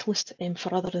a catalyst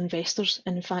for other investors,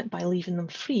 and in fact by leaving them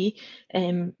free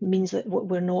means that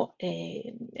we're not,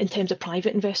 in terms of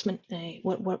private investment,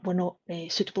 we're not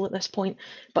suitable at this point.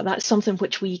 But that's something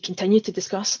which we continue to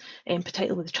discuss,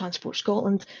 particularly with Transport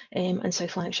Scotland and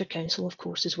South Lanarkshire Council, of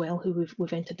course, as well, who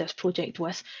we've entered this project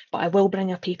with. But I will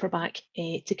bring a paper back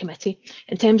to committee.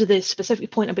 In terms of the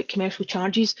specific point about commercial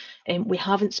charges, we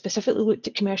haven't specifically looked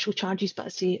at commercial charges, but I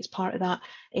say it's part of that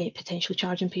potential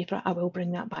charging paper. I will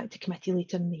bring that back to committee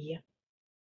later in the year.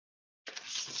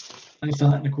 Thanks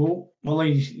for that, Nicole.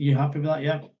 Molly, you happy with that?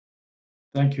 Yeah.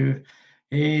 Thank you.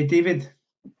 David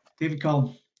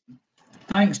Cullen.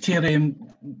 Thanks, Chair.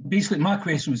 Basically, my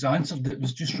question was answered. It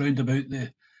was just round about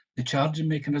the charging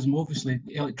mechanism. Obviously,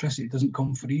 electricity doesn't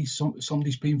come free.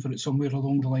 Somebody's paying for it somewhere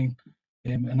along the line.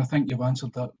 And I think you've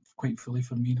answered that quite fully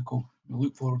for me, Nicole. We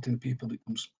look forward to the paper that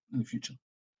comes in the future.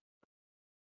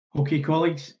 Okay,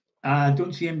 colleagues. I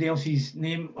don't see anybody else's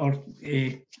name or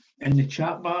in the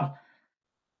chat bar.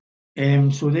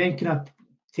 So then can I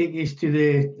take us to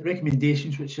the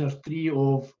recommendations, which are 3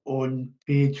 on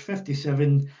page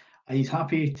 57. Are you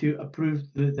happy to approve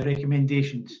the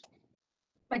recommendations?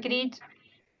 Agreed.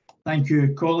 Thank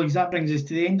you, colleagues. That brings us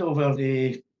to the end of our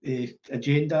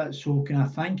agenda. So can I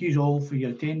thank you all for your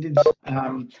attendance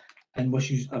and wish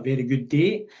you a very good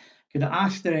day. Could I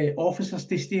ask the officers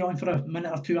to stay on for a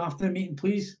minute or two after the meeting,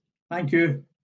 please? Thank you.